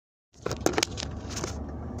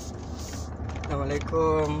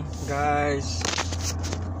Assalamualaikum guys,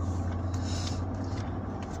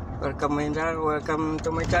 welcome to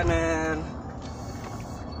my channel.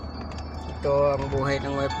 Ito ang buhay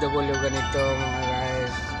ng OFW, ganito mga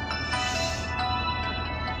guys.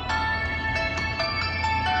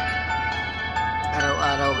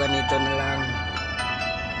 Araw-araw ganito na lang,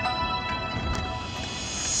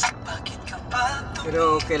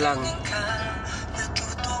 pero okay lang.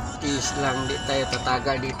 Is lang, di tayo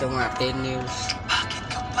tatagal dito mga 10 years.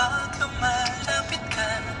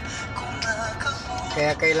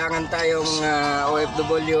 Kaya kailangan tayo mga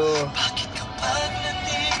OFW,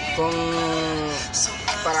 kung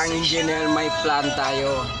parang engineer, may plan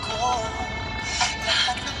tayo.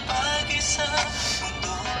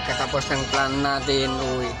 Pagkatapos ng plan natin,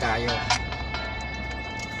 uwi tayo.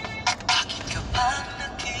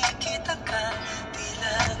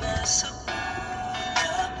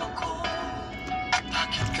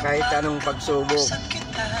 Kahit anong pagsubok,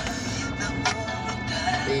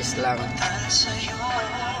 is lang.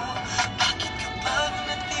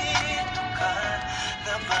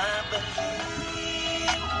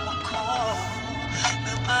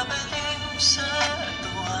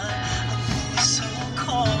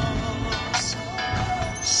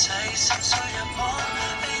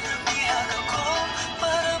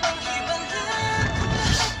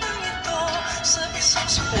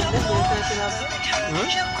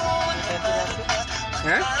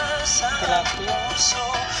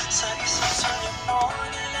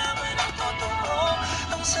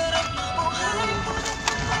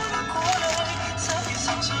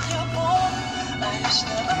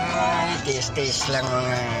 Taste lang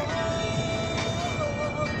mga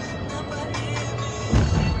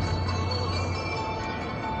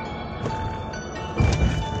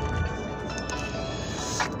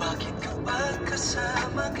bakit kapag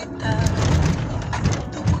kasama kita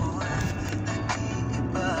tukoy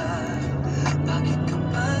nag-iiba? Bakit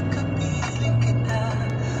kapag kapiling kita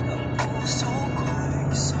ang puso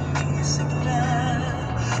ko'y sumisigla?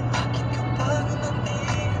 Bakit kapag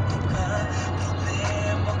nandito ka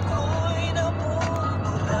problema ko'y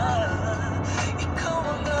nabubura? Ikaw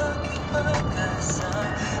ang aking pag-asa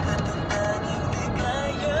at ang tanging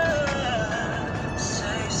ligaya. Sa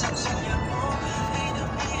isang sunya mo ay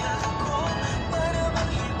nabihag ako para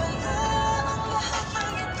maghimala ang lahat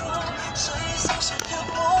ng ito. Sa isang sunya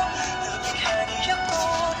mo nabighani ako,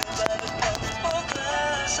 nabalot ng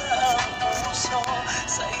pag-asa ang puso.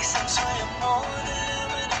 Sa isang sunya mo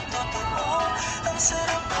nalaman ang totoo, ang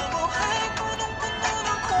sarap na buhay punong-puno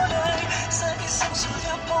ng kulay. Sa isang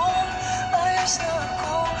suya mo ayos na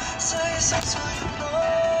ako, sa isang suya mo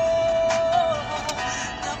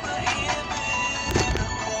napaibig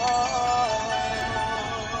ako.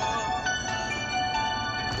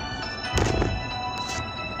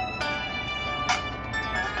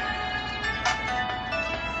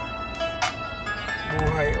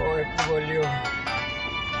 Buhay OFW,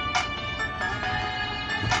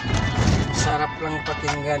 sarap lang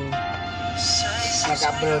pakinggan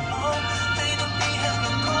nag-abroad.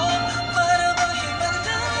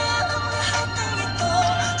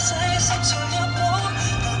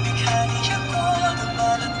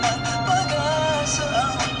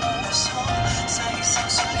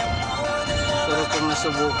 Pero kung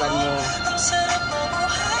nasubukan mo,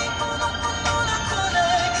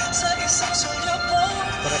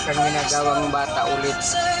 para kang ginagawang bata ulit.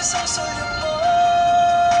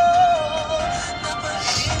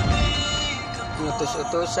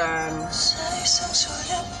 Utos-utusan,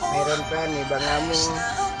 mayroon pa ni banga mo,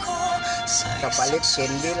 kapalit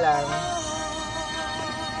candy lang.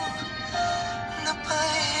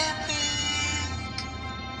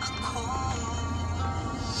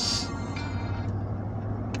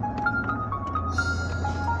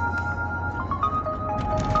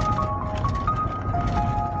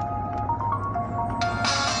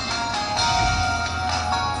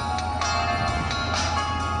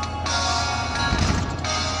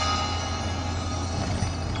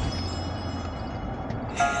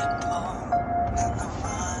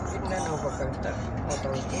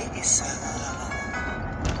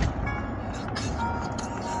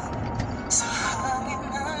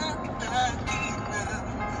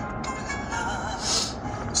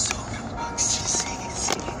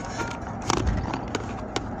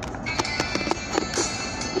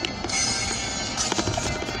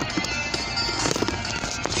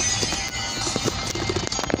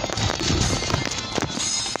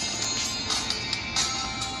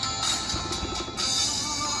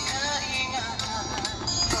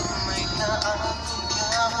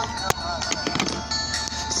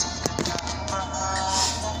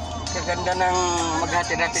 Kaganda ng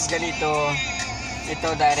maghatid-hatid ganito.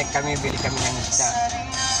 Ito direct kami, bili kami ng isda.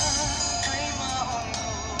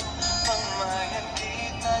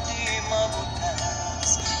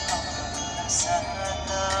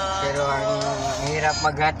 Pero ang hirap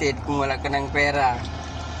maghatid kung wala ka ng pera.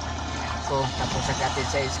 So, tapos naghatid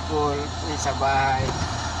sa school, sa bahay.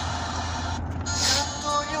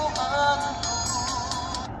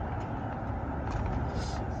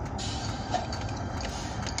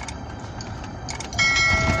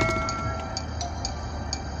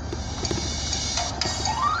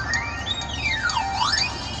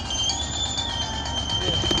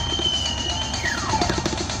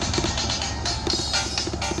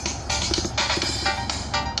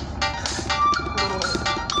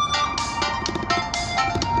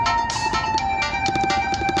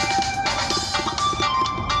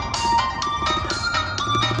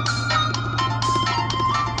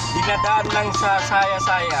 Dinadaan lang sa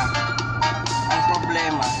saya-saya ang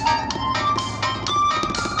problema.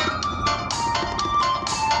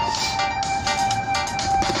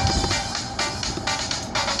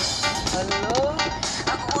 Hello?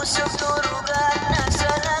 Ako sa turugan, nasa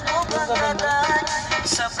lago pangatan.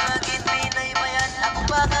 Sa pagit pinaymayan, ako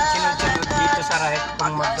Sunod-sunod dito sa right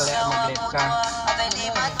pang mag-left ka.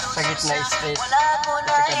 Sa gitna straight. Wala ko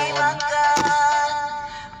na At saka doon.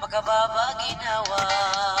 makababa ginawa.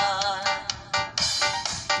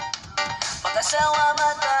 Mag-asawa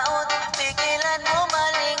mataot, pigilan mo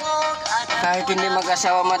malingog. Kahit hindi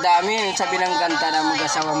mag-asawa madami, sabi ng kanta na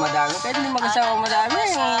mag-asawa madami. Kahit hindi mag-asawa madami,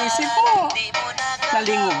 ang isip mo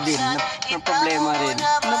nalingog din, na problema rin.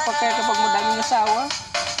 Ano pa kaya kapag madaming asawa?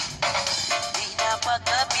 Di na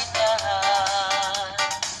pagkapitan.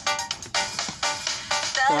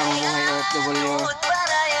 Ito ang buhay OFW.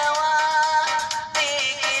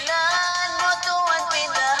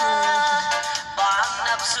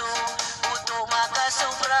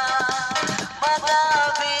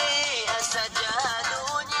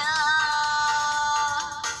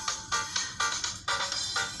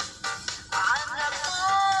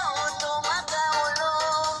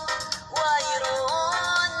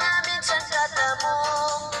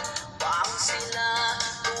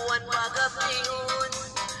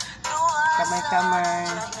 Kamay-kamay.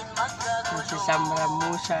 Si Samra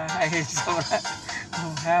Musa. Ay, Samra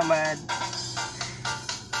Muhammad.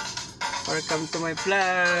 Welcome to my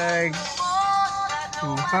vlog.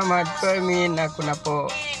 Muhammad Permin. Ako na po.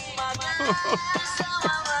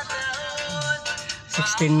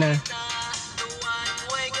 16 na.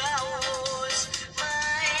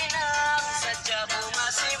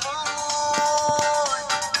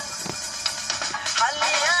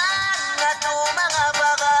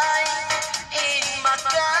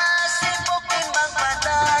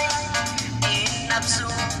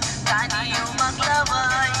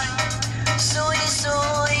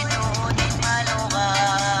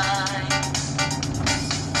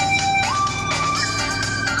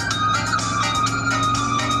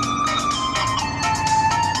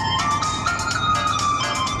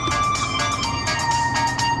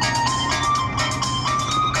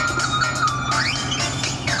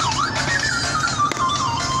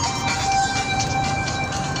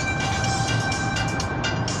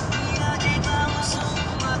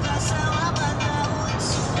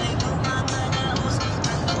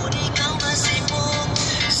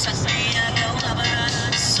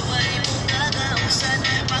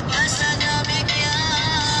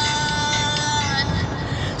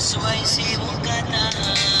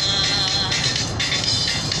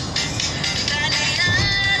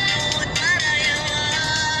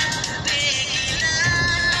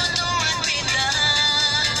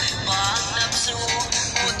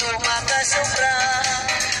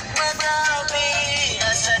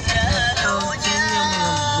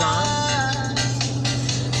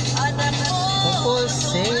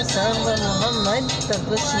 Samba Muhammad,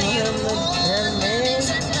 tapos Muhammad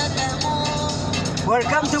Hermes.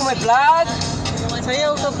 Welcome to my vlog.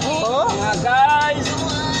 Sayaw ka po. Mga guys,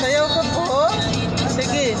 sayaw ka po.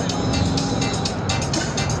 Sige.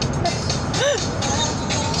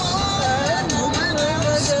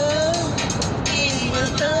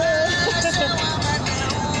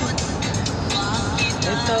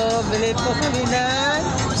 Ito, bili po kami ng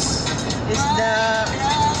isda.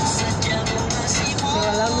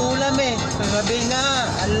 Walang ulam eh. Kagabi nga,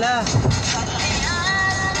 Allah.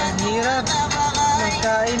 Ang hirap.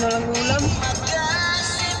 Magkain, walang ulam.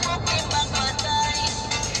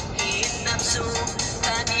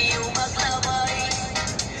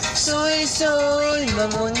 Soy,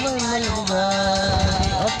 mamong malubay.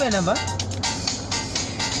 Open na ba?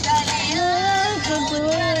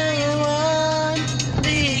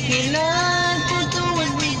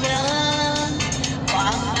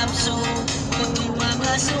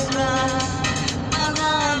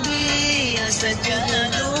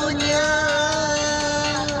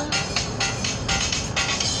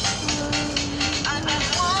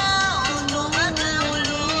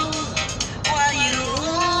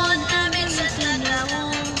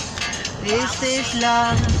 Stay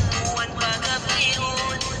lang.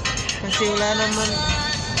 Kasi wala naman.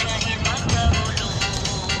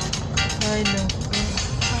 Ay, no.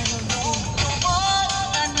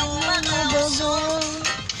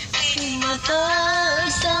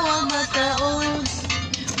 Sa mataon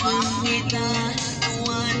Pangita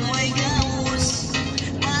Tuwan may gaos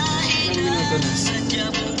Ilang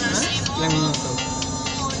minuto na? Ilang minuto?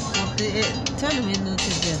 48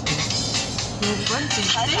 minutos dito. Yung 50?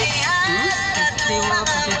 50 mga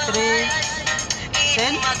 53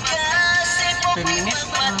 10? 10 minutes?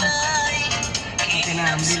 Okay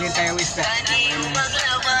na, bili tayo isda.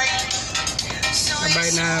 Sabay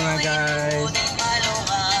na mga guys.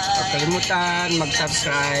 Huwag kalimutan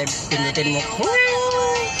mag-subscribe. Pinutin mo.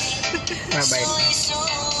 Bye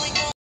bye.